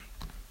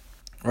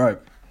All right,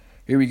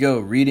 here we go.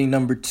 Reading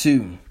number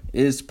 2.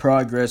 Is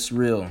progress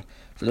real?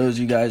 For those of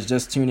you guys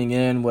just tuning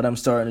in, what I'm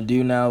starting to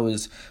do now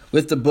is,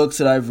 with the books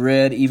that I've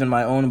read, even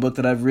my own book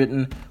that I've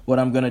written, what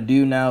I'm going to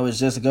do now is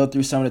just go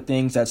through some of the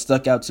things that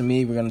stuck out to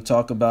me. We're going to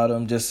talk about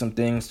them, just some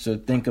things to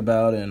think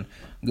about and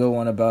go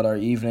on about our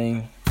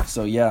evening.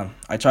 So yeah,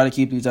 I try to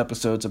keep these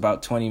episodes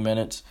about 20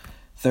 minutes,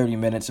 30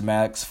 minutes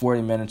max,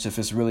 40 minutes if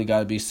it's really got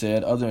to be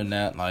said. Other than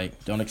that,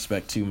 don't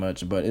expect too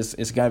much, but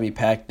it's got to be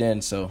packed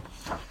in, so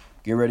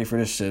get ready for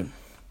this shit.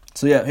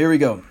 So yeah, here we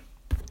go.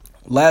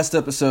 Last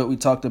episode, we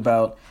talked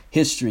about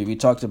history. We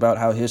talked about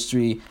how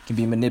history can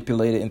be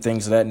manipulated and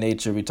things of that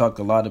nature. We talked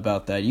a lot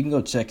about that. You can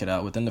go check it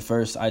out. Within the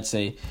first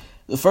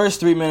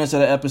 3 minutes of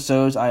the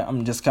episodes,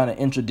 I'm just kind of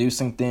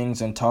introducing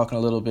things and talking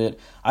a little bit.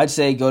 I'd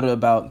say go to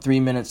about 3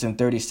 minutes and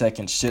 30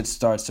 seconds. Shit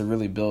starts to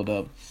really build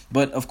up.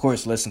 But, of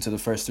course, listen to the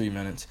first 3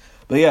 minutes.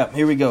 But, yeah,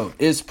 here we go.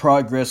 Is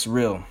progress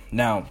real?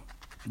 Now,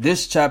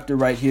 this chapter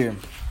right here,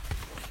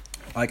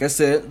 like I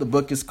said, the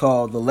book is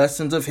called The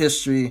Lessons of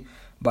History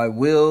by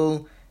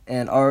Will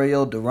and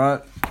Ariel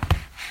Durant.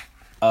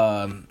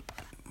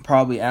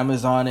 Probably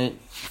Amazon it.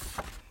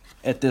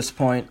 At this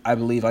point, I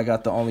believe I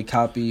got the only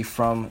copy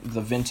from the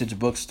vintage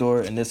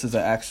bookstore, and this is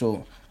an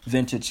actual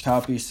vintage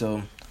copy.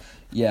 So,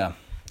 yeah,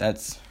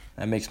 that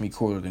makes me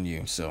cooler than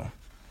you. So,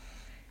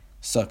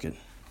 suck it.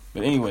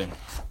 But anyway,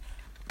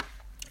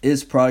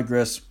 is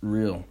progress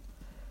real?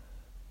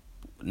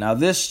 Now,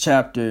 this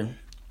chapter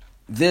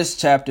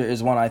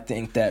is one I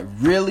think that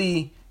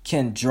really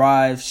can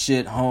drive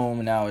shit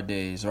home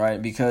nowadays,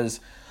 right? Because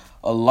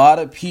a lot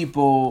of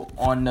people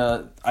on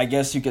the, I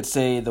guess you could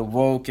say, the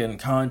woke and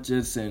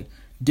conscious and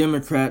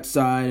Democrat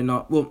side and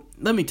all. Well,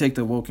 let me take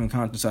the woke and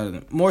conscious side of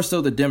it. More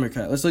so the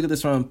Democrat. Let's look at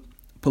this from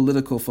a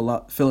political,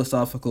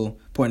 philosophical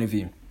point of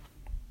view.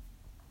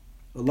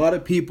 A lot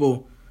of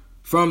people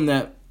from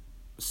that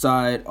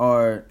side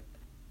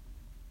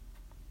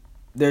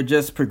they're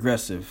just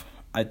progressive.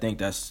 I think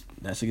that's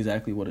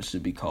exactly what it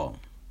should be called,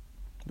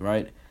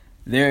 right?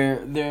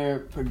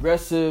 They're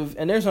progressive,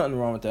 and there's nothing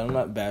wrong with that. I'm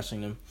not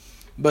bashing them.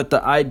 But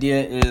the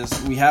idea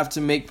is we have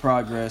to make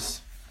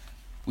progress.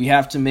 We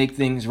have to make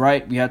things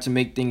right. We have to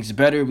make things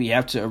better. We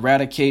have to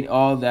eradicate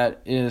all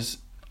that is,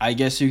 I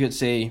guess you could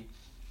say,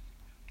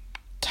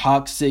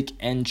 toxic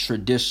and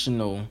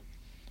traditional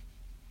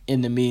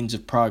in the means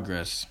of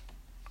progress.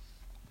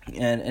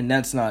 And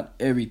that's not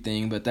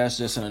everything, but that's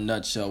just in a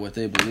nutshell what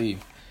they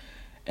believe.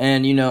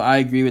 And, I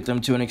agree with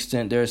them to an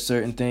extent. There are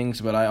certain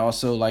things, but I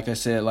also, like I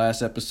said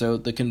last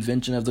episode, the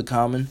convention of the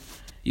common.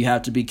 You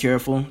have to be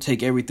careful.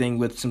 Take everything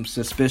with some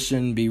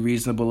suspicion. Be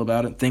reasonable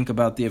about it. Think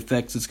about the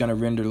effects it's going to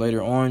render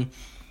later on.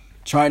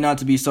 Try not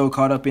to be so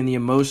caught up in the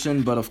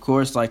emotion, but of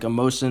course,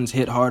 emotions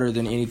hit harder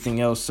than anything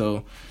else.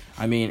 So,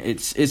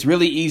 it's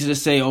really easy to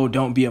say, oh,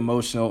 don't be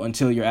emotional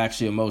until you're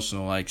actually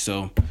emotional.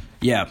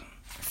 Yeah,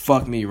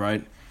 fuck me,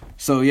 right?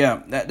 So,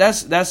 yeah,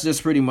 that's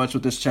just pretty much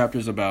what this chapter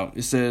is about.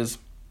 It says,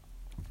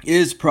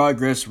 is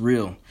progress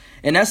real?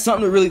 And that's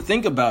something to really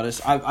think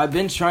about. I've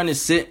been trying to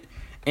sit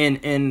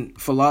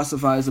and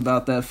philosophize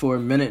about that for a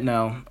minute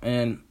now,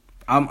 and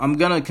I'm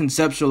gonna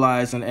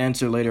conceptualize and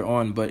answer later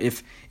on. But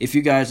if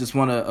you guys just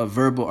want a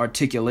verbal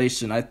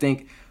articulation, I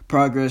think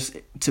progress,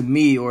 to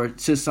me, or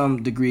to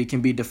some degree,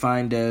 can be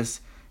defined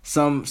as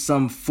some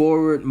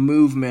forward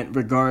movement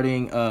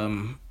regarding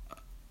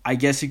I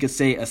guess you could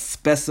say a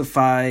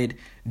specified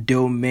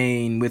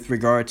domain with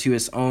regard to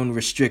its own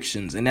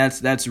restrictions. And that's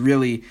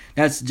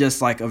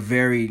just like a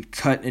very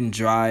cut and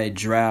dry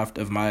draft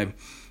of my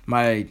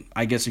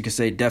I guess you could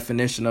say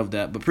definition of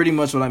that. But pretty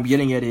much what I'm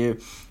getting at here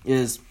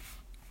is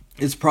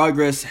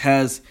progress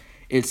has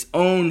its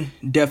own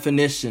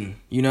definition,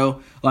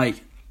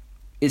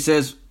 it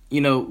says,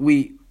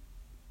 we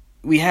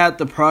had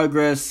the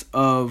progress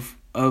of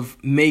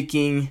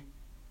making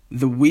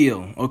the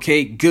wheel.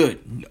 Okay,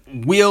 good.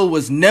 Wheel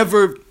was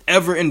never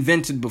ever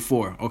invented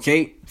before.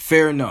 Okay,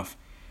 fair enough.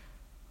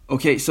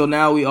 Okay, so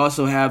now we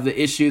also have the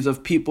issues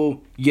of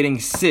people getting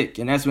sick,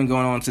 and that's been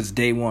going on since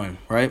day one,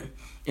 right?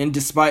 And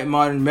despite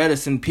modern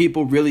medicine,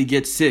 people really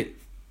get sick.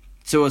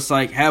 So it's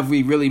have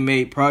we really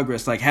made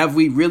progress? Have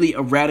we really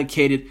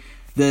eradicated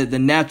the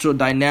natural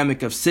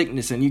dynamic of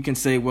sickness? And you can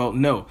say, well,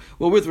 no.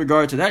 Well, with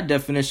regard to that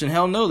definition,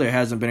 hell no, there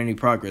hasn't been any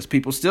progress.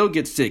 People still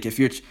get sick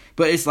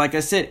but it's like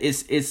I said,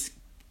 it's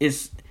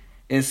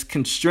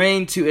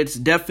constrained to its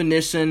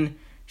definition,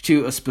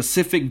 to a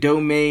specific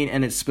domain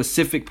and its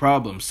specific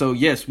problem. So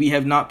yes, we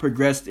have not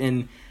progressed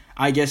in,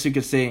 I guess you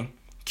could say,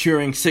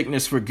 curing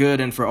sickness for good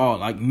and for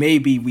all.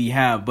 Maybe we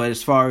have, but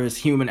as far as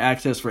human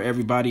access for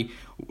everybody,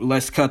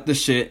 let's cut the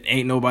shit.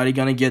 Ain't nobody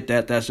gonna get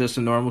that. That's just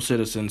a normal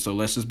citizen, so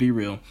let's just be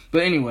real.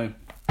 But anyway,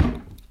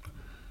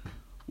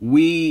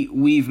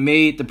 we've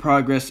made the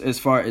progress as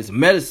far as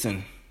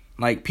medicine.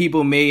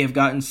 People may have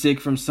gotten sick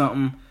from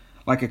something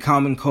like a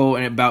common cold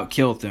and it about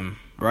killed them,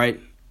 right?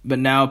 But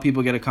now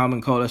people get a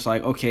common cold. It's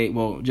okay,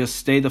 well, just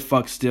stay the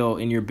fuck still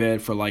in your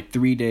bed for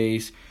 3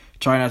 days.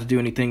 Try not to do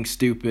anything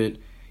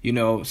stupid.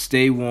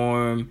 Stay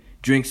warm,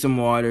 drink some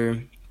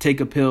water,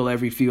 take a pill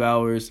every few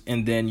hours,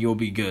 and then you'll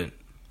be good.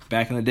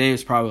 Back in the day,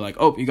 it's probably like,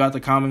 oh, you got the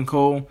common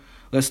cold?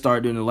 Let's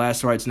start doing the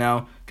last rites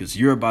now, because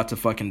you're about to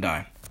fucking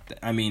die.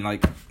 I mean,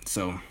 like,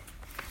 so,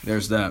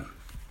 there's that.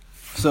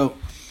 So,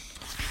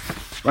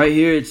 right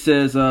here it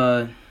says,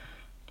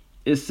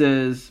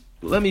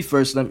 let me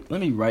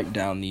write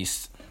down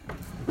these.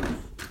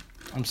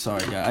 I'm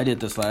sorry, guys. I did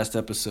this last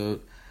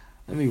episode.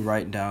 Let me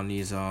write down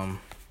these,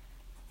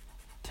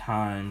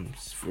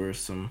 times for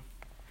some,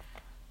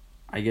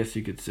 I guess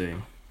you could say,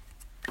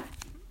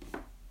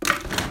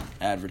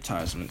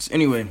 advertisements.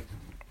 Anyway.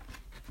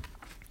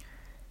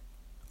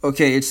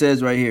 Okay, it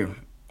says right here,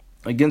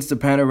 against the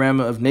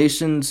panorama of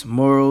nations,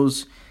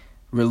 morals,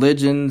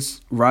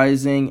 religions,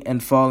 rising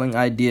and falling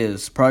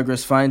ideas,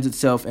 progress finds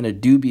itself in a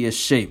dubious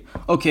shape.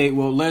 Okay,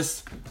 well,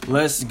 let's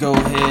go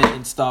ahead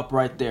and stop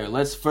right there.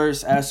 Let's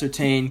first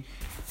ascertain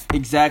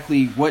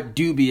exactly what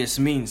dubious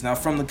means. Now,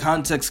 from the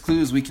context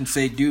clues, we can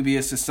say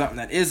dubious is something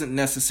that isn't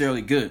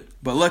necessarily good.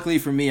 But luckily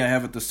for me, I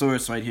have a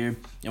thesaurus right here.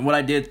 And what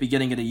I did at the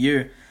beginning of the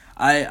year,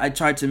 I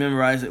tried to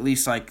memorize at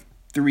least like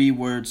 3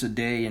 words a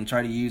day and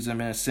try to use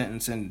them in a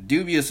sentence, and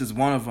dubious is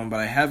one of them, but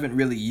I haven't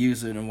really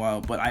used it in a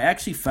while, but I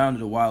actually found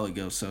it a while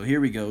ago. So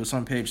here we go. It's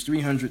on page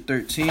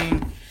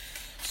 313.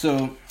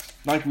 So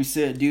like we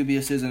said,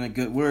 dubious isn't a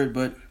good word,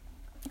 but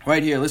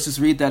right here, let's just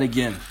read that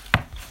again.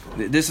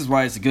 This is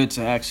why it's good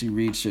to actually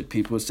read shit,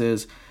 people. It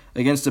says,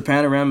 against the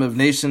panorama of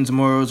nations,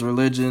 morals,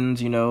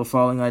 religions,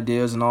 falling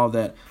ideas and all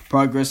that,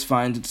 progress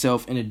finds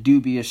itself in a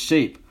dubious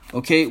shape.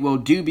 Okay, well,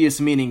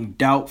 dubious meaning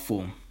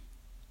doubtful,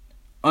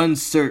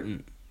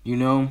 uncertain,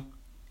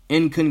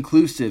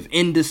 inconclusive,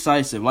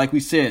 indecisive, like we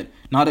said,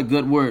 not a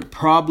good word,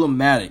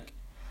 problematic,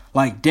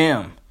 like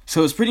damn.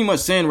 So it's pretty much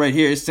saying right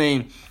here, it's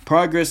saying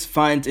progress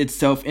finds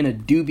itself in a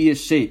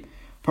dubious shape.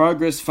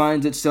 Progress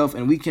finds itself,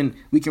 and we can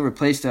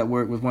replace that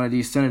word with one of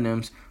these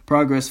synonyms.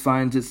 Progress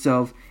finds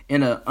itself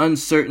in an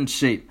uncertain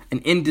shape, an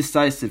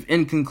indecisive,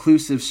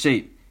 inconclusive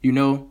shape,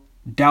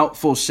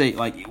 doubtful shape.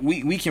 Like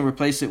we can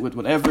replace it with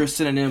whatever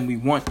synonym we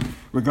want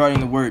regarding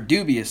the word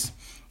dubious.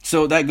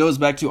 So that goes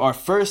back to our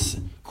first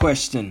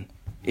question.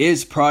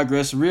 Is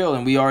progress real?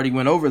 And we already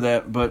went over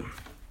that, but,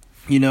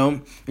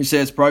 it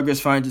says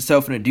progress finds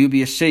itself in a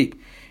dubious shape.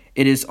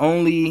 Is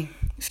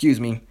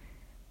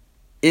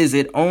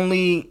it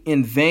only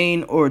in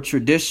vain or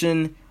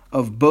tradition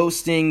of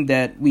boasting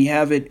that we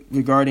have it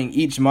regarding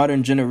each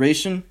modern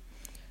generation?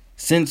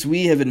 Since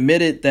we have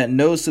admitted that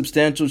no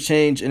substantial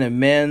change in a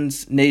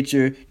man's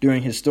nature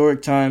during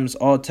historic times,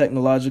 all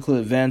technological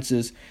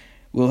advances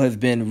will have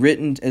been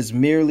written as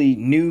merely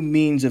new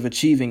means of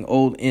achieving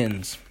old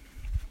ends.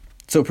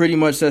 So pretty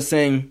much that's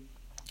saying,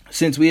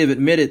 since we have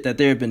admitted that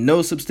there have been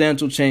no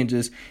substantial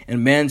changes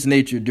in man's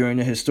nature during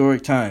the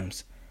historic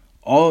times,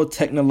 all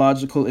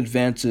technological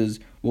advances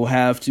will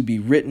have to be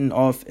written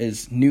off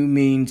as new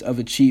means of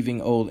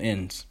achieving old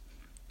ends.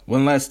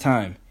 One last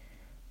time.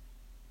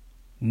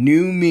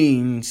 New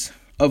means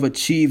of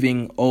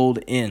achieving old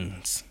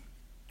ends.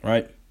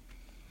 Right?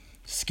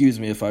 Excuse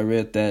me if I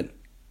read that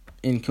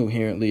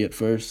incoherently at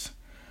first.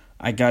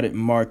 I got it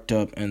marked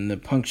up, and the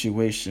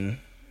punctuation,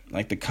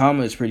 like the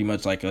comma, is pretty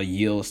much like a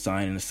yield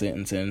sign in a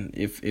sentence, and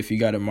if you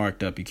got it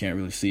marked up, you can't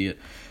really see it.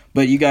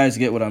 But you guys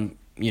get what I'm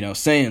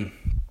saying.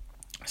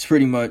 It's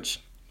pretty much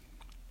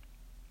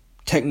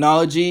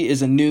technology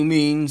is a new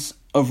means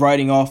of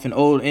writing off an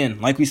old end,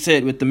 like we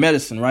said with the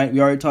medicine, right? We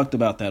already talked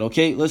about that.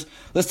 Okay, let's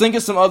think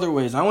of some other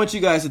ways. I want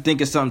you guys to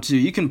think of something too.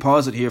 You can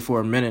pause it here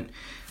for a minute.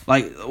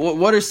 Like,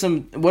 what are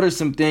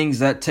some things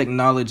that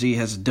technology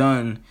has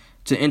done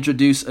to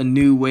introduce a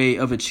new way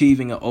of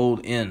achieving an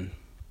old end,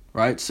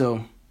 right?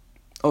 So,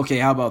 okay,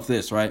 how about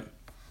this, right?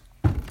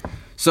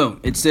 So,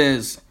 it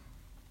says,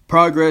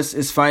 progress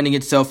is finding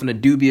itself in a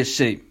dubious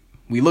shape.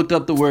 We looked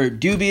up the word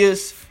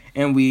dubious,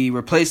 and we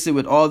replaced it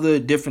with all the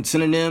different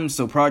synonyms.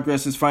 So,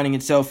 progress is finding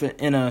itself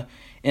in a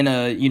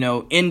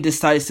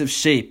indecisive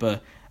shape,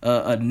 a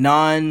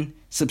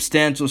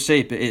non-substantial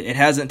shape. It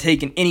hasn't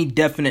taken any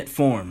definite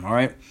form, all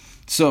right?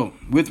 So,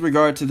 with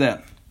regard to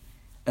that,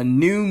 a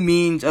new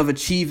means of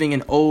achieving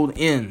an old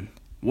end.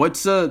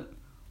 What's a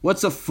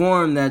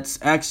form that's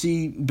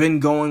actually been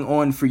going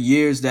on for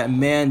years that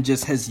man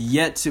just has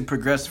yet to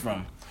progress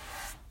from?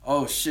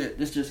 Oh shit,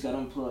 this just got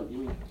unplugged. Give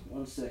me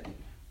 1 second.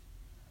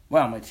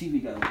 Wow, my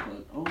TV got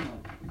unplugged. Oh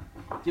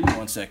my. Give me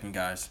 1 second,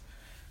 guys.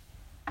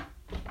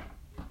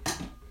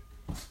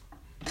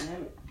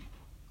 Damn it.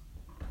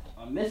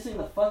 I'm missing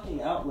the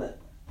fucking outlet.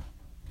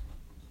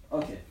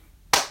 Okay.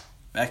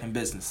 Back in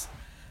business.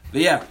 But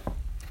yeah.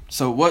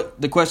 So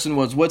what the question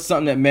was, what's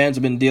something that man's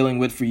been dealing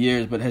with for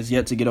years but has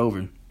yet to get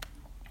over?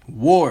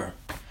 War.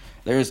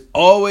 There's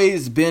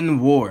always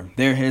been war.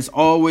 There has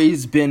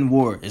always been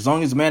war. As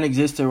long as man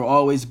exists, there will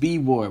always be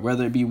war.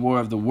 Whether it be war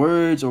of the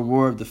words or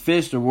war of the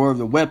fist or war of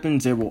the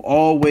weapons, there will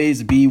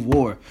always be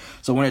war.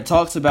 So when it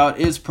talks about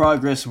is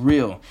progress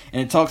real,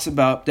 and it talks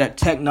about that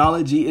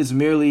technology is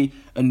merely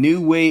a new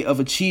way of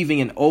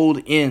achieving an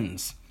old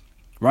ends,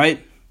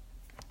 right?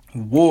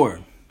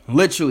 War.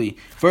 Literally.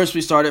 First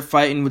we started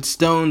fighting with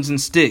stones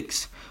and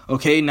sticks.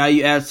 Okay, now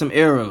you add some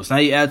arrows. Now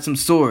you add some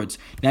swords.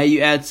 Now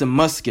you add some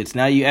muskets.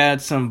 Now you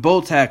add some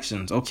bolt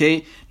actions.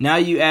 Okay, now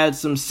you add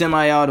some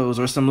semi-autos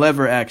or some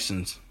lever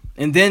actions.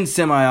 And then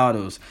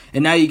semi-autos.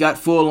 And now you got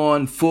full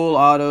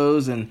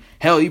autos. And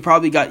hell, you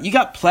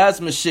got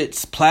plasma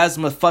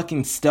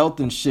fucking stealth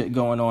and shit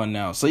going on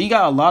now. So you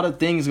got a lot of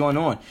things going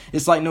on.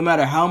 It's like no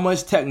matter how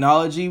much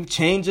technology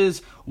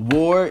changes,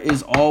 war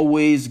is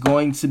always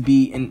going to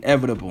be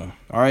inevitable.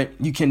 All right?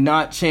 You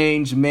cannot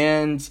change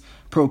man's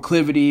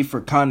proclivity for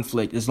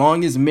conflict. As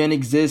long as men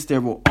exist,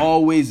 there will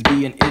always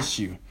be an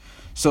issue.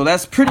 So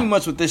that's pretty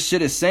much what this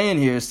shit is saying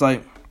here. It's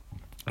like,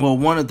 well,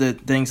 one of the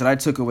things that I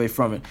took away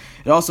from it.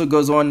 It also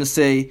goes on to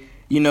say,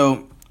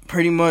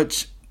 pretty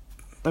much,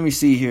 let me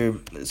see here.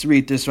 Let's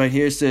read this right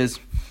here. It says,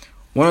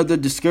 one of the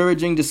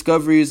discouraging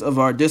discoveries of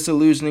our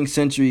disillusioning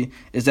century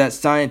is that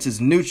science is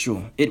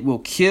neutral. It will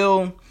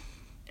kill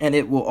and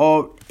it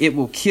will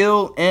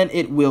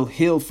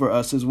heal for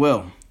us as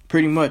well.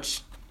 Pretty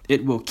much,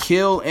 it will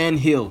kill and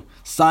heal.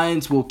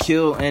 Science will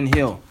kill and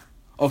heal.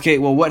 Okay,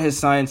 well, what has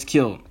science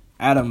killed?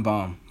 Atom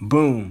bomb,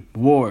 boom,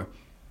 war.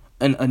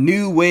 A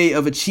new way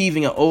of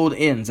achieving an old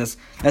ends.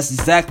 That's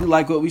exactly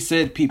like what we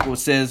said, people. It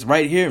says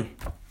right here.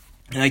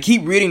 And I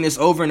keep reading this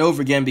over and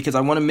over again because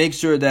I want to make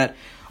sure that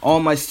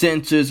all my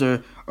sentences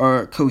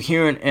are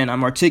coherent and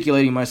I'm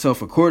articulating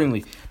myself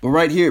accordingly. But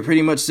right here, it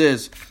pretty much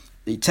says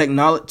the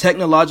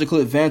technological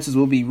advances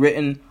will be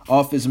written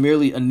off as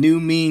merely a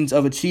new means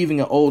of achieving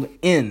an old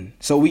end.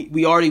 So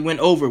we already went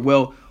over,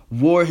 well,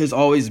 war has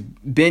always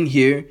been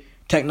here.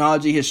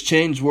 Technology has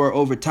changed war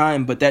over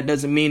time, but that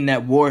doesn't mean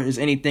that war is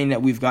anything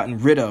that we've gotten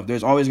rid of.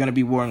 There's always going to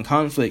be war and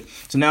conflict.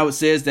 So now it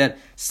says that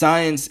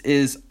science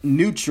is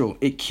neutral.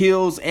 It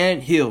kills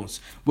and heals.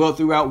 Well,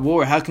 throughout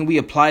war, how can we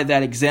apply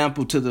that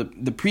example to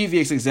the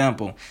previous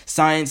example?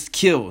 Science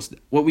kills.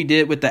 What we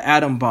did with the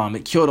atom bomb,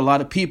 it killed a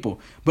lot of people,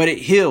 but it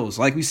heals.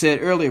 Like we said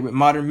earlier with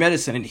modern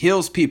medicine, it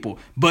heals people,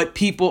 but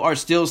people are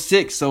still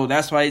sick. So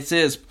that's why I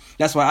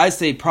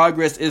say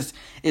progress is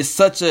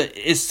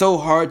so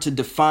hard to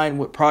define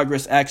what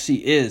progress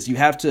actually is. You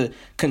have to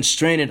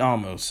constrain it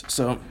almost.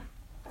 So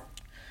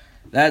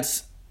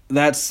that's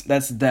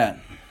that.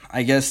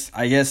 I guess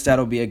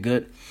that'll be a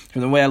good,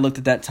 from the way I looked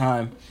at that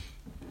time,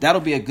 that'll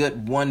be a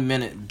good 1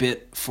 minute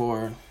bit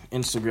for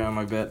Instagram,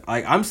 I bet.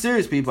 I'm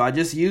serious, people. I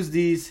just use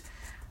these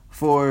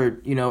for,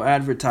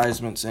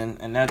 advertisements,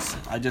 and that's,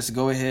 I just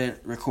go ahead,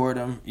 record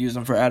them, use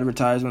them for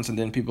advertisements, and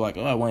then people are like,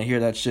 oh, I want to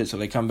hear that shit, so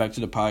they come back to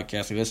the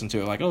podcast, they listen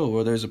to it, like, oh,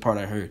 well, there's a part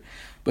I heard.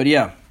 But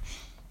yeah,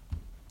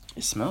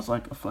 it smells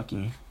like a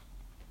fucking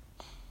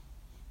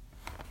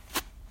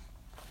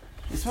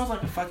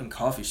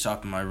coffee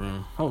shop in my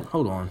room.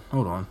 Hold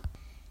on.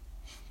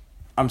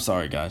 I'm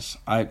sorry, guys.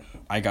 I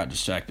got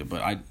distracted,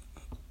 but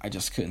I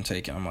just couldn't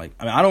take it.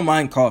 I don't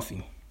mind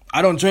coffee.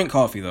 I don't drink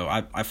coffee, though.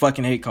 I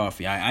fucking hate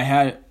coffee. I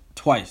had it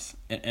twice,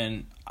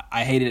 and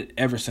I hated it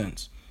ever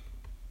since.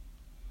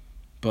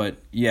 But,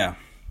 yeah.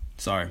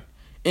 Sorry.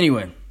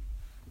 Anyway,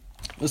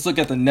 let's look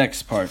at the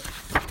next part.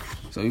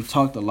 So, we've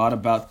talked a lot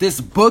about... This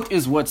book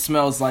is what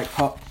smells like...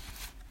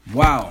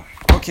 Wow.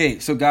 Okay,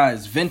 so,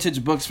 guys,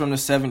 vintage books from the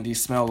 70s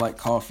smell like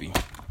coffee.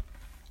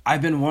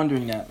 I've been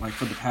wondering that,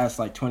 for the past,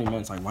 20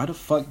 minutes. Why the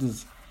fuck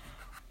does...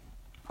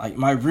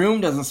 my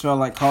room doesn't smell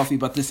like coffee,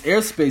 but this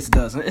airspace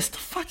does. It's the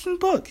fucking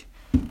book.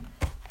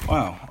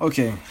 Wow.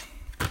 Okay.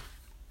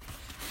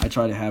 I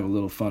try to have a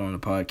little fun on the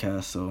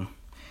podcast, so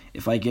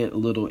if I get a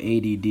little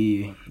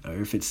ADD,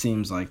 or if it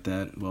seems like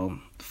that, well,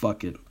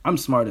 fuck it. I'm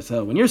smart as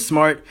hell. When you're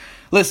smart,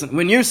 listen,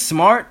 when you're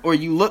smart or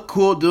you look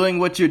cool doing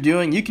what you're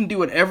doing, you can do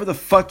whatever the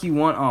fuck you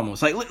want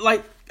almost.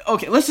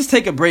 Okay, let's just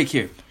take a break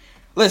here.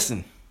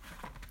 Listen,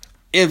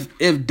 if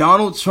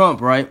Donald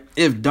Trump, right,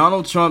 if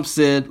Donald Trump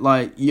said,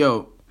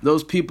 yo,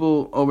 those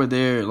people over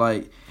there,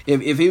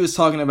 if he was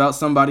talking about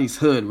somebody's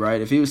hood,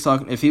 right? If he was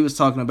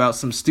talking about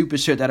some stupid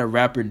shit that a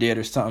rapper did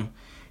or something,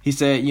 he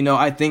said,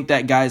 I think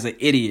that guy's an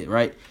idiot,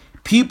 right?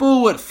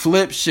 People would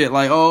flip shit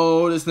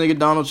oh, this nigga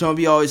Donald Trump,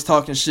 he always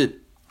talking shit.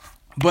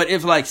 But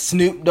if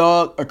Snoop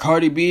Dogg or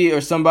Cardi B or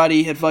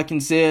somebody had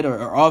fucking said,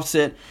 or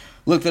Offset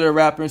looked at a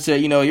rapper and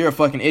said, you're a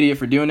fucking idiot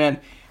for doing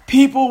that,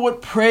 people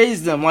would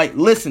praise them.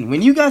 Listen,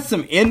 when you got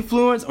some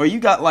influence, or you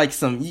got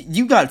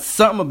you got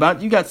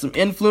some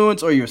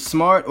influence, or you're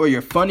smart, or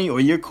you're funny, or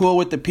you're cool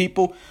with the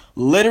people,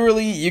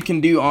 literally you can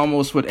do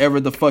almost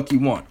whatever the fuck you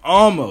want.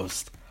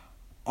 Almost.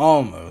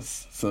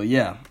 So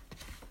yeah,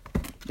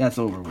 that's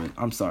over with.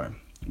 I'm sorry.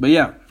 But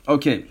yeah,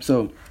 okay,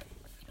 so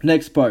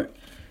next part.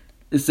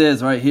 It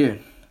says right here.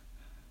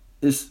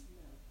 It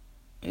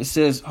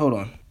says, hold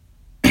on.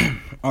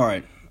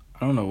 Alright,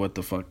 I don't know what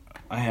the fuck.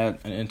 I had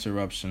an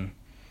interruption.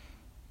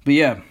 But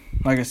yeah,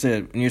 like I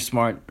said, when you're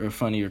smart or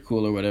funny or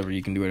cool or whatever,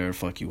 you can do whatever the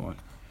fuck you want.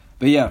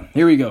 But yeah,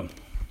 here we go.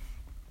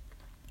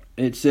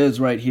 It says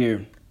right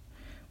here,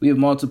 we have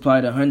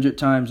multiplied 100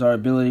 times our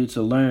ability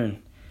to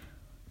learn.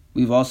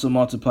 We've also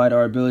multiplied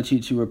our ability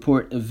to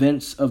report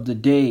events of the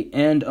day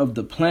and of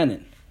the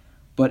planet.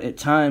 But at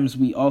times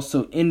we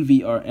also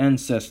envy our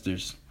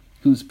ancestors,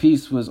 whose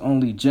peace was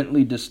only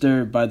gently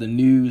disturbed by the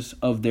news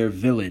of their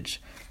village.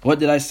 What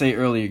did I say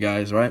earlier,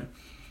 guys, right?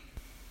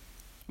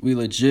 We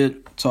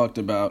legit talked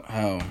about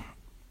how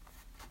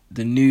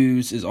the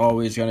news is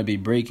always going to be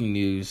breaking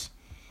news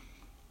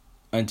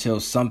until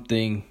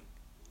something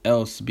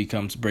else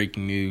becomes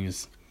breaking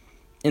news.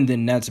 And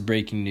then that's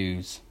breaking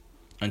news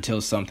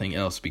until something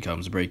else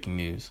becomes breaking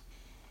news.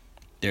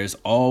 There's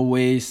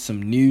always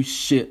some new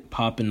shit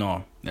popping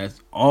off.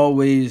 That's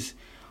always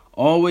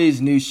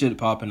new shit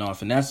popping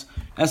off. And that's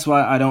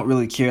why I don't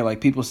really care.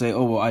 Like, people say,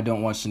 oh, well, I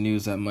don't watch the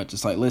news that much.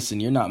 It's like, listen,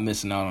 you're not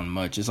missing out on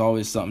much. It's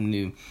always something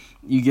new.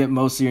 You get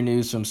most of your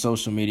news from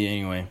social media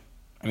anyway.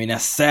 I mean,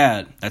 that's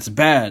sad. That's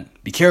bad.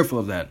 Be careful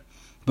of that.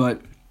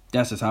 But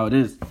that's just how it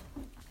is.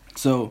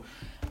 So,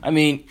 I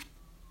mean,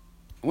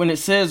 when it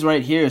says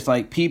right here, it's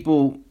like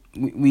people,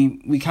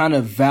 we kind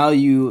of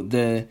value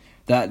the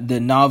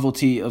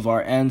novelty of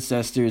our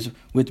ancestors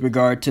with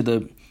regard to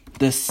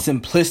the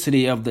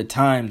simplicity of the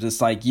times.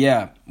 It's like,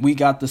 yeah, we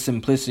got the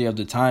simplicity of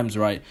the times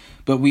right,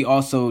 but we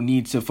also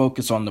need to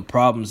focus on the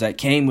problems that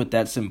came with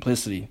that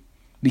simplicity,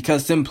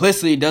 because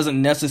simplicity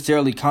doesn't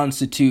necessarily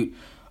constitute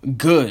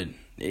good.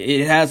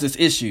 It has its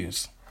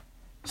issues.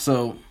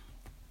 So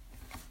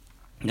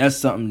that's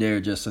something there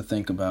just to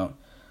think about.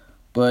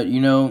 But,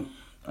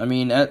 I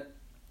mean,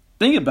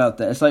 think about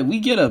that. It's like we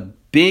get a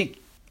big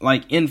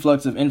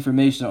influx of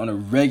information on a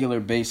regular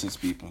basis,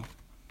 people.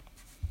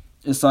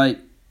 It's like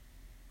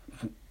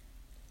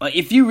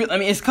if you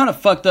it's kind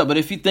of fucked up, but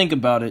if you think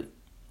about it,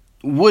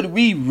 would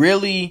we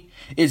really,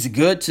 it's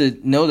good to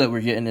know that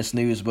we're getting this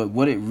news, but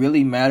would it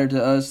really matter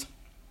to us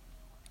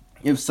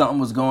if something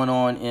was going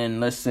on in,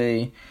 let's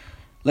say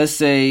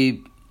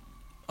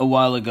a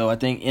while ago, I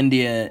think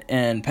India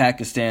and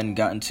Pakistan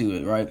got into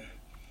it, right?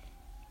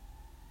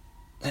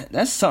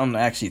 That's something to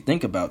actually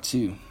think about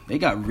too. They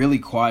got really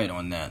quiet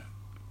on that.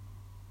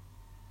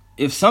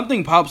 If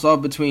something pops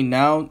off between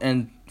now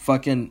and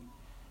fucking,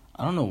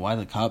 I don't know why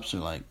the cops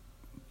are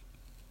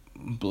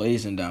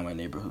blazing down my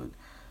neighborhood.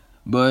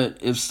 But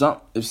if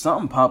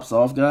something pops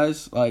off,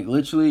 guys,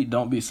 literally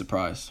don't be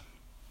surprised.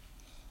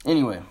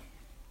 Anyway,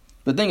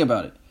 but think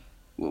about it.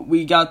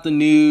 We got the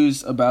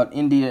news about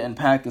India and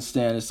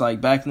Pakistan. It's like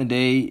back in the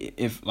day,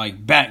 if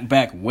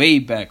way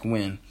back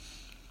when,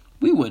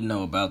 we wouldn't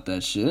know about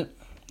that shit.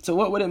 So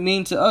what would it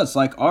mean to us?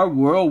 Our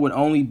world would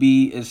only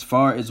be as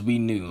far as we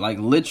knew.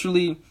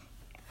 Literally,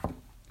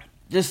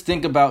 just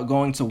think about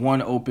going to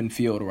one open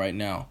field right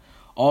now.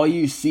 All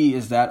you see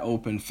is that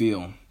open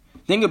field.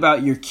 Think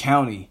about your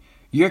county.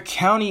 Your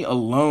county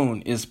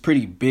alone is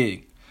pretty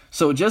big.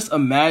 So just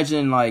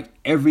imagine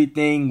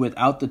everything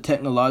without the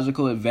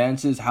technological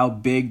advances, how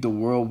big the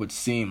world would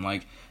seem.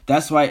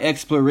 That's why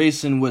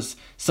exploration was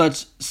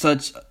such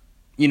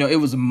it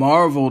was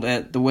marveled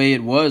at the way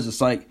it was. It's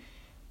like,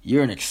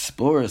 you're an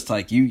explorer. It's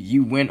like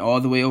you went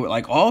all the way over.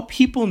 All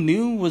people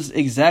knew was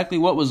exactly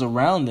what was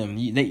around them.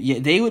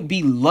 They would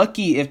be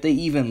lucky if they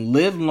even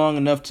lived long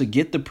enough to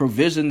get the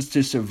provisions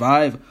to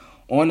survive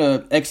on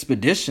a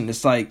expedition.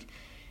 It's like,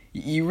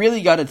 you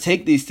really got to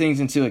take these things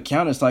into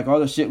account. It's like all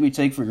the shit we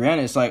take for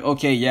granted. It's like,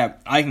 okay, yeah,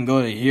 I can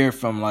go to here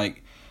from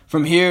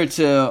here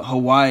to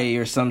Hawaii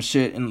or some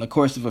shit in the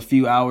course of a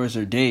few hours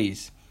or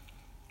days.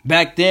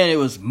 Back then it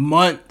was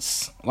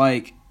months.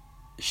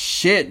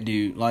 Shit,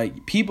 dude.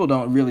 People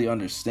don't really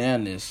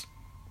understand this.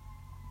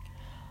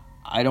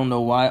 I don't know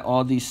why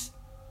all these...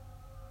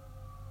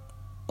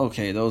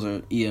 Okay, those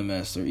are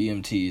EMS or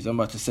EMTs. I'm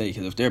about to say,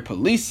 because if they're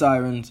police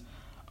sirens,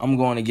 I'm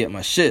going to get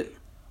my shit.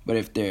 But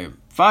if they're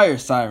fire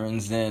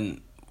sirens,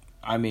 then,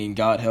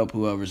 God help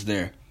whoever's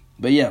there.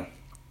 But yeah,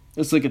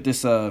 let's look at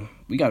this.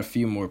 We got a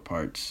few more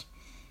parts.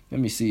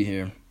 Let me see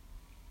here.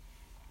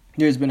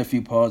 There's been a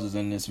few pauses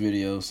in this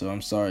video, so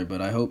I'm sorry,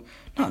 but I hope...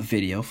 Not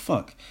video,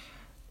 fuck.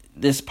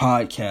 This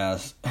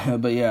podcast.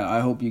 But yeah, I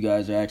hope you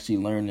guys are actually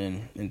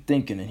learning and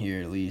thinking in here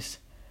at least.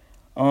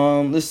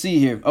 Let's see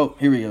here. Oh,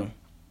 here we go.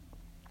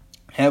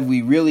 Have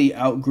we really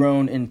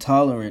outgrown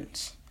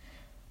intolerance?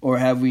 Or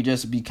have we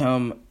just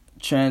become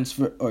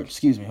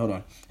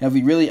have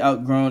we really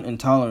outgrown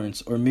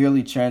intolerance or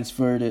merely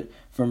transferred it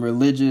from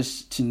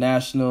religious to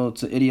national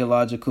to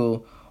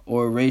ideological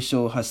or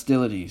racial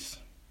hostilities?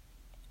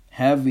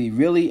 Have we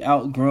really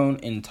outgrown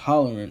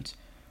intolerance,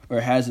 or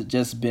has it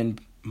just been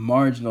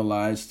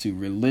marginalized to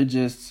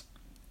religious,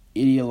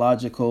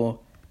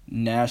 ideological,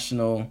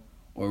 national,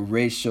 or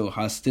racial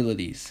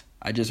hostilities?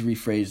 I just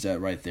rephrased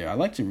that right there. I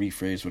like to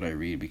rephrase what I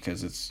read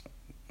because it's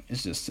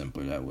just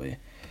simpler that way.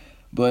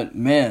 But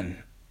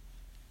man,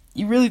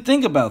 you really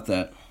think about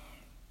that.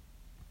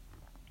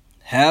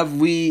 Have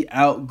we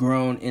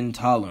outgrown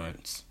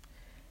intolerance?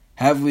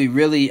 Have we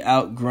really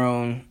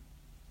outgrown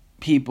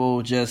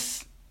people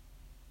just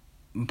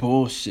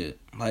bullshit?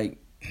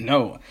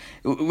 No.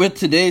 With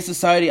today's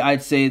society,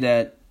 I'd say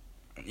that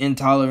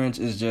intolerance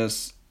is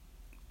just,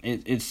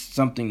 it's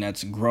something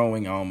that's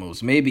growing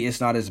almost. Maybe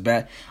it's not as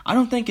bad. I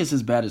don't think it's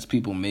as bad as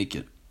people make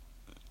it.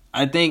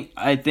 I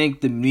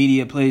think the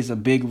media plays a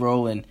big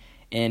role in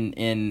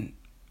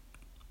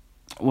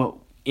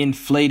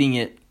inflating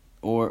it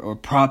or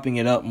propping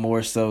it up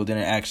more so than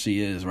it actually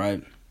is,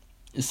 right?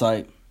 It's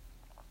like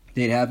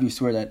they'd have you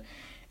swear that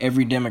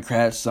every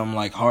Democrat some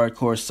like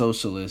hardcore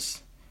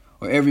socialist,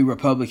 or every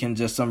Republican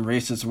just some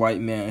racist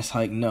white man. It's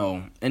like,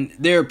 no. And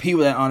there are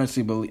people that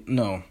honestly believe,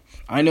 no.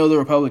 I know the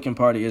Republican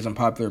Party isn't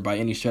popular by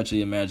any stretch of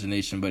the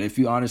imagination, but if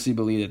you honestly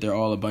believe that they're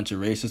all a bunch of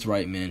racist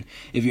white men,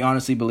 if you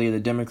honestly believe the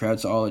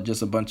Democrats are all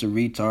just a bunch of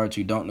retards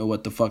who don't know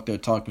what the fuck they're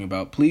talking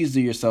about, please do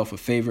yourself a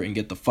favor and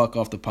get the fuck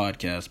off the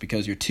podcast,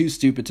 because you're too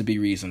stupid to be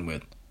reasoned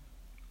with.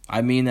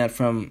 I mean that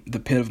from the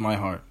pit of my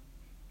heart.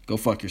 Go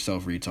fuck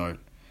yourself, retard.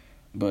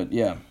 But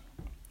yeah.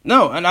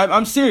 No, and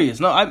I'm serious.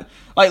 No, I'm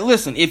like,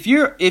 listen, if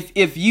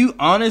you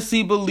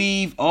honestly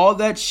believe all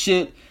that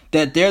shit,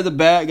 that they're the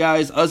bad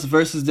guys, us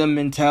versus them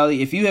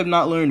mentality, if you have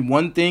not learned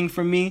one thing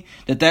from me,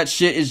 that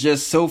shit is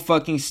just so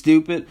fucking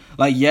stupid.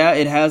 Like, yeah,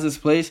 it has its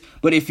place,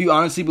 but if you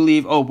honestly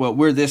believe, oh, well,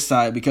 we're this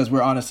side because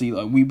we're honestly,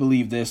 like, we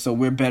believe this, so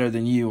we're better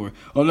than you, or,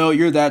 oh, no,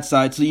 you're that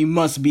side, so you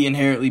must be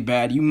inherently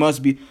bad, you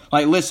must be,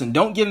 like, listen,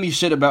 don't give me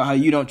shit about how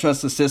you don't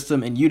trust the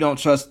system, and you don't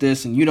trust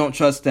this, and you don't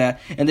trust that,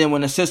 and then when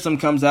the system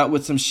comes out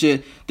with some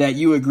shit that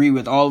you agree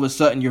with, all of a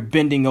sudden you're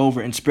bending over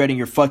and spreading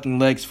your fucking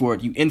legs for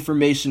it, you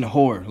information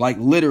whore. Like,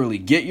 literally,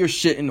 get your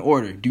shit in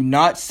order. Do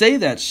not say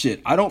that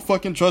shit. I don't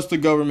fucking trust the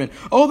government.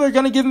 Oh, they're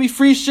gonna give me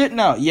free shit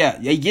now. Yeah,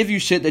 they give you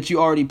shit that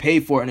you already pay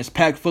for, and it's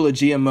packed full of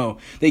GMO.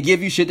 They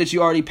give you shit that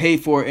you already pay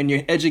for, and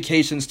your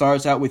education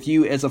starts out with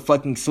you as a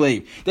fucking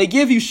slave. They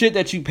give you shit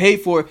that you pay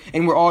for,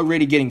 and we're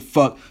already getting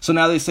fucked. So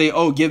now they say,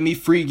 oh, give me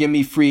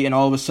free, and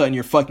all of a sudden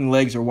your fucking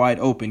legs are wide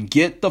open.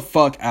 Get the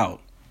fuck out.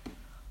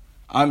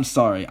 I'm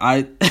sorry.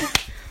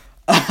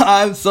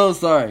 I'm so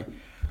sorry.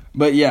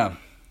 But yeah.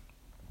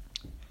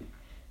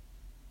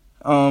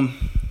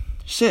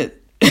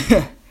 Shit.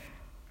 Let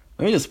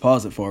me just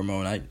pause it for a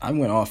moment. I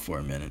went off for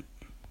a minute.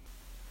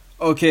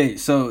 Okay,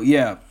 so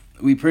yeah,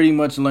 we pretty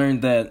much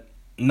learned that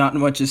not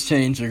much has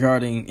changed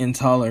regarding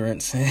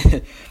intolerance,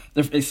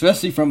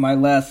 especially from my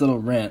last little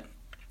rant.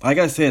 Like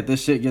I said,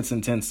 this shit gets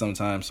intense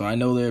sometimes, so I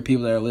know there are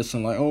people that are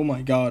listening like, oh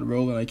my god,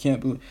 Roland, I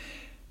can't believe...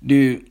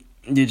 Dude,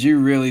 did you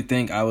really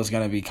think I was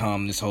gonna be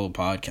calm this whole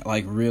podcast?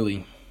 Like,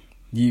 really?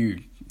 You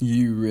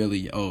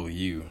really,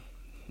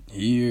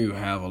 you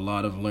have a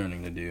lot of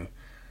learning to do.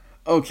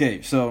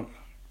 Okay, so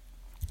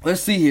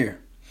let's see here.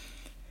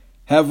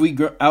 Have we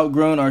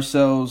outgrown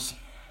ourselves?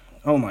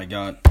 Oh my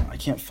god, I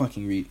can't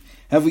fucking read.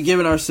 Have we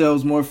given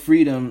ourselves more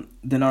freedom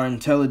than our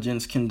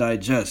intelligence can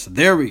digest?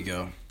 There we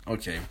go.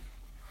 Okay.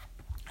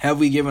 Have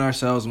we given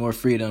ourselves more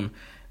freedom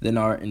than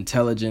our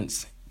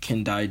intelligence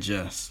can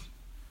digest?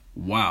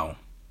 Wow.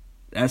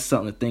 That's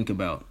something to think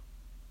about.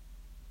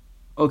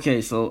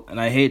 Okay, so, and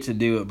I hate to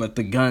do it, but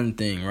the gun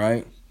thing,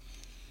 right?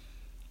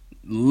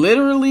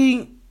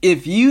 Literally,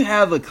 if you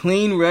have a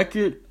clean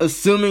record,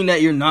 assuming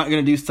that you're not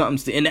going to do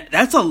something, and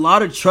that's a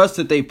lot of trust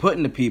that they put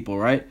into people,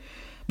 right?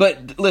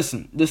 But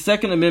listen, the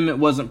Second Amendment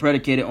wasn't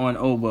predicated on,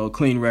 oh, well,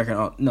 clean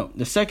record. No,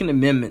 the Second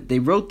Amendment, they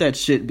wrote that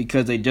shit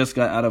because they just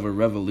got out of a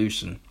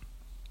revolution.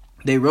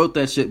 They wrote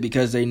that shit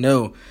because they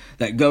know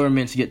that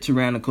governments get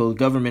tyrannical,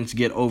 governments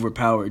get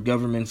overpowered,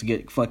 governments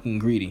get fucking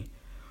greedy.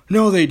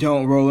 No, they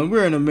don't, Roland.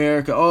 We're in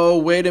America. Oh,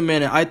 wait a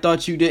minute. I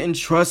thought you didn't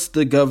trust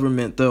the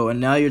government, though,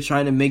 and now you're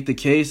trying to make the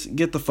case?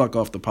 Get the fuck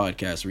off the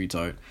podcast,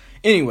 retard.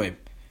 Anyway,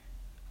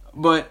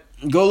 but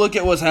go look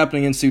at what's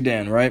happening in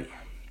Sudan, right?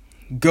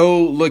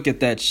 Go look at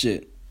that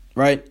shit,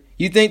 right?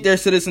 You think their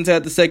citizens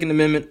had the Second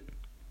Amendment?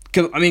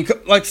 I mean,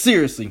 like,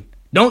 seriously.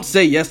 Don't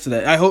say yes to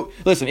that. I hope,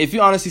 listen, if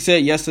you honestly say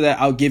yes to that,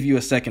 I'll give you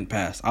a second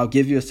pass.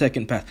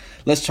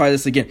 Let's try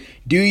this again.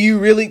 Do you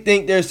really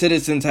think their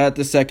citizens had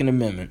the Second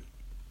Amendment?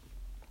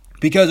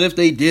 Because if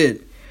they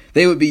did,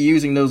 they would be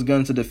using those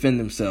guns to defend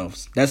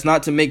themselves. That's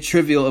not to make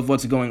trivial of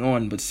what's going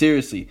on, but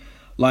seriously,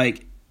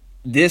 like,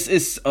 this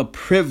is a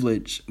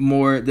privilege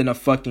more than a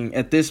fucking,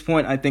 at this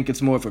point, I think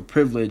it's more of a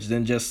privilege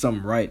than just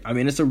some right. I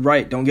mean, it's a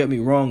right, don't get me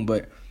wrong,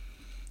 but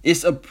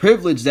it's a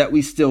privilege that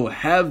we still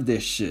have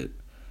this shit.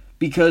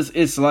 Because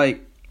it's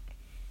like,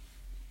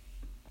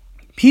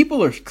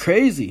 people are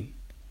crazy.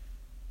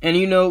 And,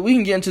 you know, we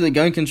can get into the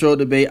gun control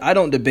debate. I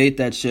don't debate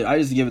that shit. I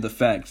just give it the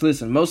facts.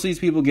 Listen, most of these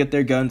people get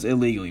their guns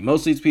illegally.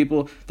 Most of these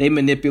people, they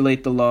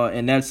manipulate the law.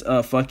 And that's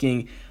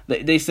fucking...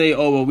 They say,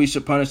 oh, well, we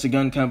should punish the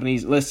gun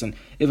companies. Listen,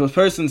 if a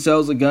person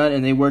sells a gun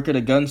and they work at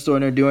a gun store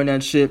and they're doing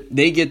that shit,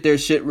 they get their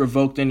shit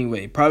revoked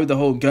anyway. Probably the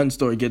whole gun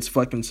store gets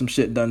fucking some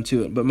shit done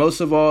to it. But most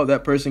of all,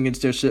 that person gets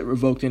their shit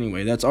revoked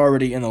anyway. That's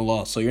already in the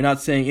law. So you're not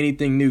saying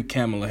anything new,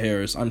 Kamala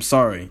Harris. I'm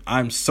sorry.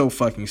 I'm so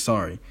fucking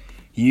sorry.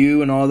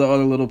 You and all the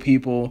other little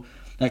people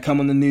that come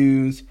on the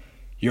news,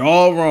 you're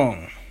all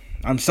wrong.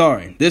 I'm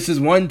sorry. This is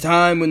one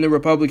time when the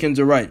Republicans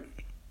are right.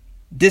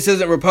 This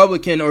isn't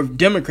Republican or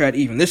Democrat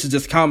even. This is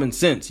just common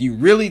sense. You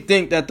really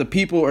think that the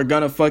people are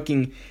gonna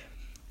fucking...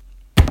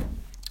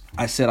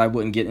 I said I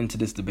wouldn't get into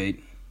this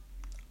debate.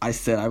 I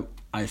said I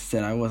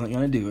wasn't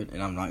gonna do it,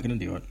 and I'm not gonna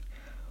do it.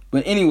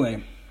 But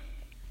anyway.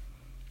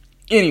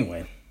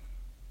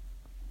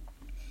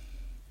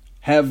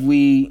 Have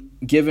we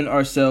given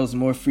ourselves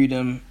more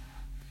freedom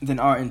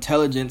than our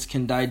intelligence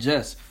can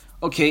digest?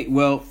 Okay,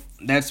 well,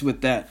 that's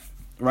with that,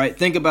 right?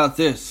 Think about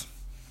this.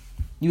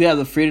 you have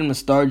the freedom to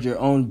start your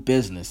own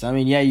business. I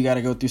mean, yeah, you got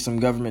to go through some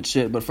government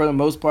shit, but for the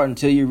most part,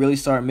 until you really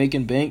start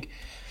making bank,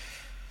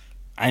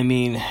 I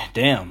mean,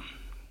 damn.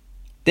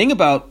 Think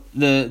about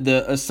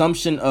the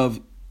assumption of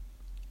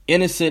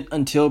innocent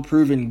until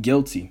proven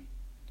guilty.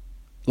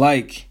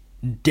 Like,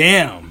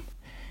 damn.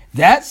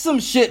 That's some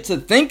shit to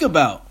think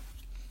about.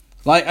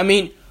 Like, I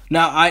mean,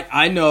 now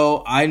I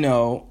know.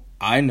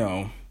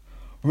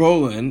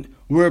 Roland,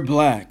 we're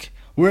black.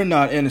 We're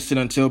not innocent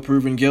until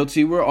proven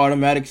guilty. We're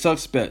automatic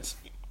suspects.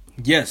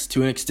 Yes,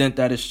 to an extent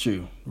that is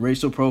true.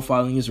 Racial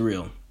profiling is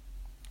real.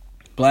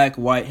 Black,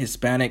 white,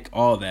 Hispanic,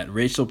 all that.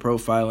 Racial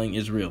profiling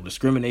is real.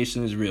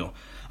 Discrimination is real.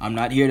 I'm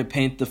not here to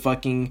paint the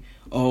fucking,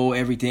 oh,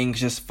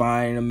 everything's just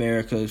fine in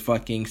America,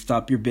 fucking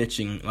stop your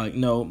bitching. Like,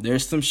 no,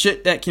 there's some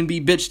shit that can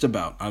be bitched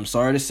about. I'm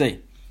sorry to say.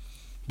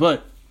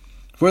 But,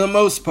 for the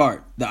most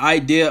part, the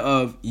idea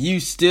of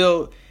you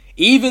still,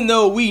 even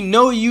though we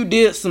know you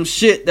did some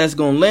shit that's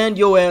gonna land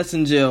your ass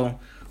in jail,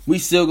 we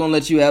still gonna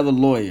let you have a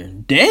lawyer.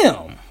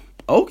 Damn.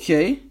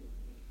 Okay.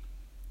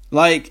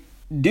 Like,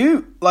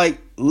 dude, like,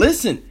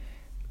 listen.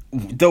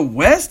 The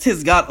West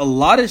has got a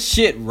lot of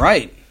shit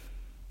right.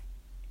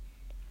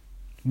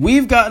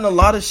 We've gotten a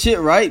lot of shit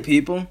right,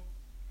 people.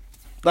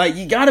 Like,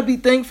 you gotta be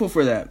thankful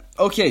for that.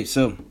 Okay,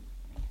 so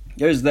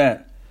there's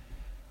that.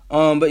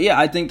 But yeah,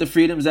 I think the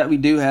freedoms that we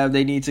do have,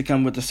 they need to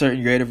come with a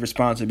certain grade of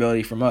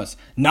responsibility from us.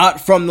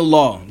 Not from the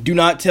law. Do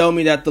not tell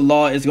me that the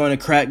law is going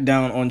to crack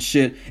down on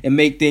shit and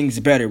make things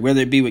better.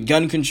 Whether it be with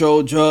gun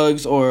control,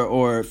 drugs,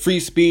 or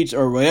free speech,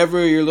 or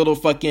whatever your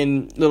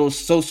little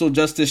social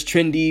justice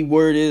trendy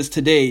word is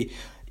today.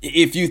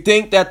 If you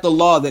think that the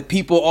law that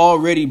people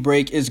already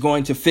break is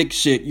going to fix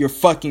shit, you're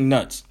fucking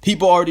nuts.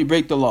 People already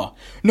break the law.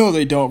 No,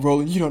 they don't,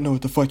 Roland. You don't know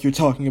what the fuck you're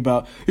talking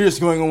about. You're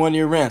just going on one of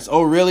your rants.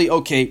 Oh, really?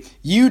 Okay.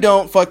 You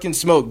don't fucking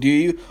smoke, do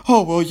you?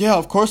 Oh, well, yeah,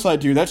 of course I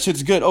do. That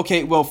shit's good.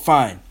 Okay, well,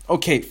 fine.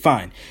 Okay,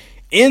 fine.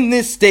 In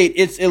this state,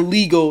 it's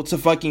illegal to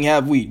fucking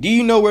have weed. Do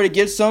you know where to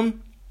get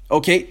some?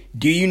 Okay.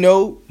 Do you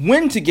know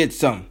when to get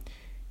some?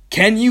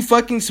 Can you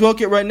fucking smoke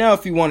it right now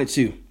if you wanted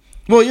to?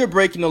 Well, you're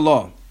breaking the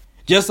law.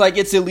 Just like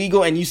it's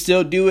illegal and you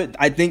still do it,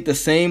 I think the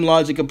same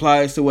logic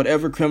applies to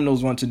whatever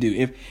criminals want to do.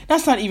 If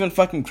that's not even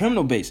fucking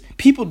criminal based.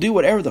 People do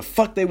whatever the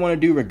fuck they want to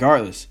do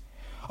regardless.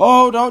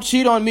 Oh, don't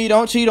cheat on me,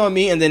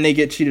 and then they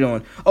get cheated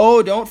on.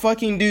 Oh, don't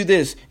fucking do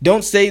this.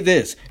 Don't say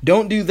this.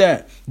 Don't do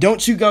that. Don't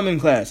chew gum in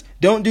class.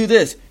 Don't do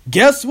this.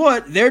 Guess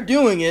what? They're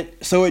doing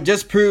it, so it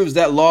just proves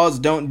that laws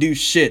don't do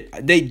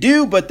shit. They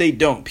do, but they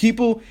don't.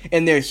 People,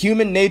 in their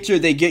human nature,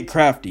 they get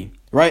crafty,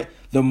 right?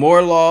 The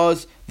more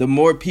laws, the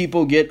more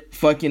people get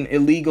fucking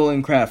illegal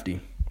and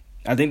crafty.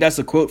 I think that's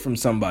a quote from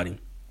somebody.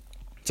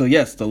 So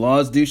yes, the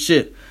laws do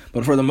shit.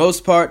 But for the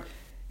most part,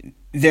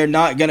 they're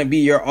not going to be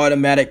your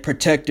automatic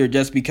protector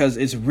just because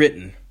it's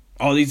written.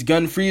 All these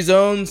gun-free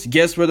zones,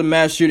 guess where the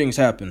mass shootings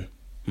happen?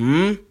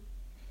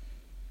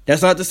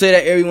 That's not to say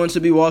that everyone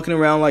should be walking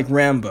around like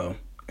Rambo.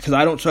 Because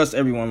I don't trust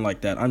everyone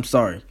like that. I'm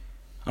sorry.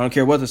 I don't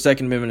care what the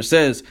Second Amendment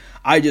says.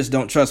 I just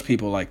don't trust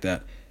people like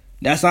that.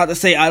 That's not to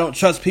say I don't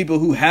trust people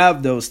who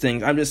have those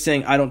things. I'm just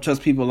saying I don't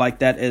trust people like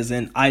that, as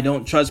in I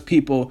don't trust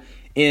people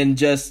in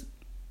just,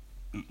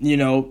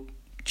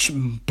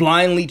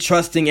 blindly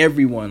trusting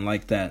everyone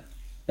like that.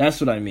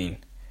 That's what I mean.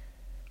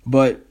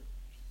 But,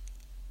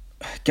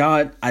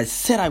 God,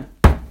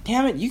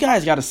 damn it, you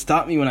guys got to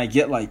stop me when I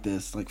get like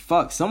this. Like,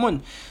 fuck,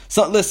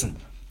 listen,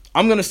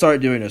 I'm going to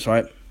start doing this,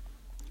 right?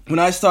 When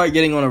I start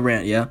getting on a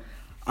rant, yeah,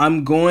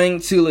 I'm going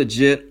to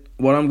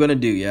what I'm going to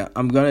do, yeah,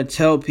 I'm going to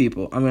tell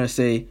people, I'm going to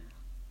say,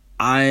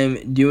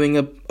 I'm doing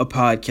a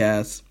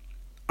podcast.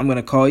 I'm going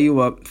to call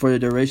you up for the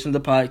duration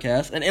of the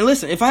podcast. And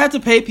listen, if I have to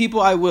pay people,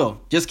 I will.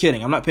 Just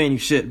kidding. I'm not paying you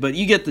shit, but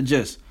you get the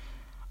gist.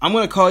 I'm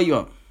going to call you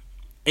up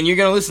and you're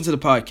going to listen to the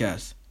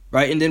podcast,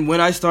 right? And then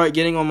when I start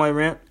getting on my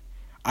rant,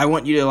 I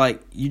want you to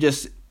you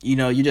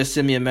just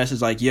send me a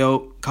message like,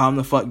 yo, calm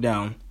the fuck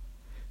down.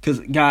 Because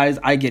guys,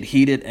 I get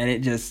heated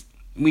and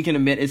we can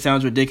admit it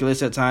sounds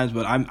ridiculous at times,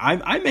 but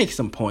I make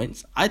some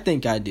points. I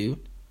think I do.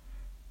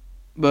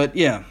 But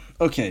yeah.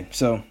 Okay.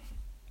 So,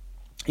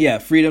 yeah,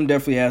 freedom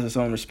definitely has its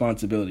own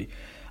responsibility.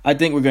 I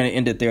think we're going to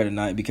end it there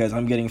tonight because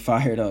I'm getting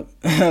fired up.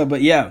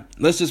 But yeah,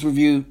 let's just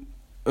review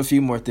a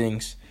few more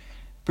things.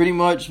 Pretty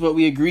much what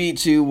we agreed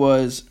to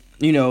was,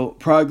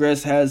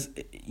 progress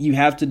you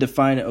have to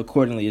define it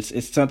accordingly.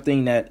 It's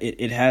something that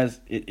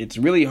it's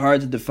really hard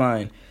to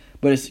define,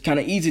 but it's kind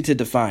of easy to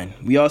define.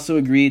 We also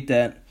agreed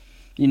that,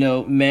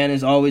 man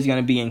is always going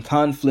to be in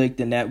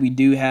conflict and that we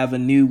do have a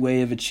new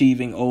way of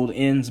achieving old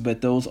ends, but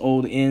those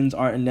old ends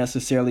aren't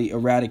necessarily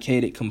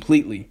eradicated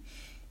completely.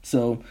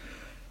 So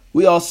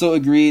we also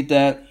agreed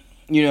that,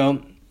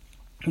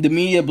 the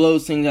media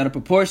blows things out of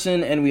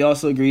proportion, and we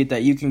also agreed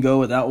that you can go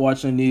without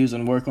watching the news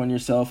and work on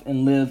yourself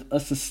and live a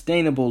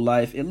sustainable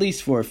life, at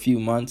least for a few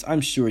months.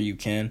 I'm sure you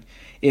can.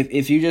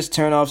 If you just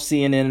turn off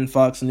CNN and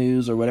Fox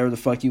News or whatever the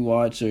fuck you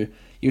watch or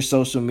your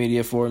social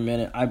media for a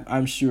minute,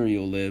 I'm sure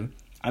you'll live.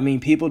 I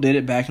mean, people did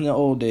it back in the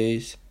old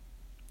days.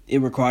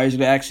 It requires you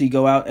to actually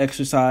go out,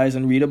 exercise,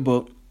 and read a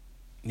book,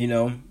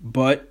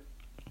 but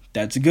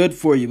that's good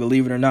for you,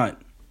 believe it or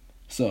not.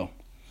 So,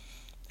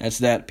 that's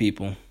that,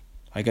 people.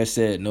 Like I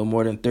said, no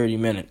more than 30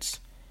 minutes.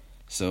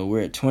 So,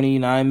 we're at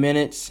 29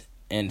 minutes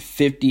and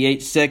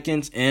 58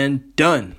 seconds and done.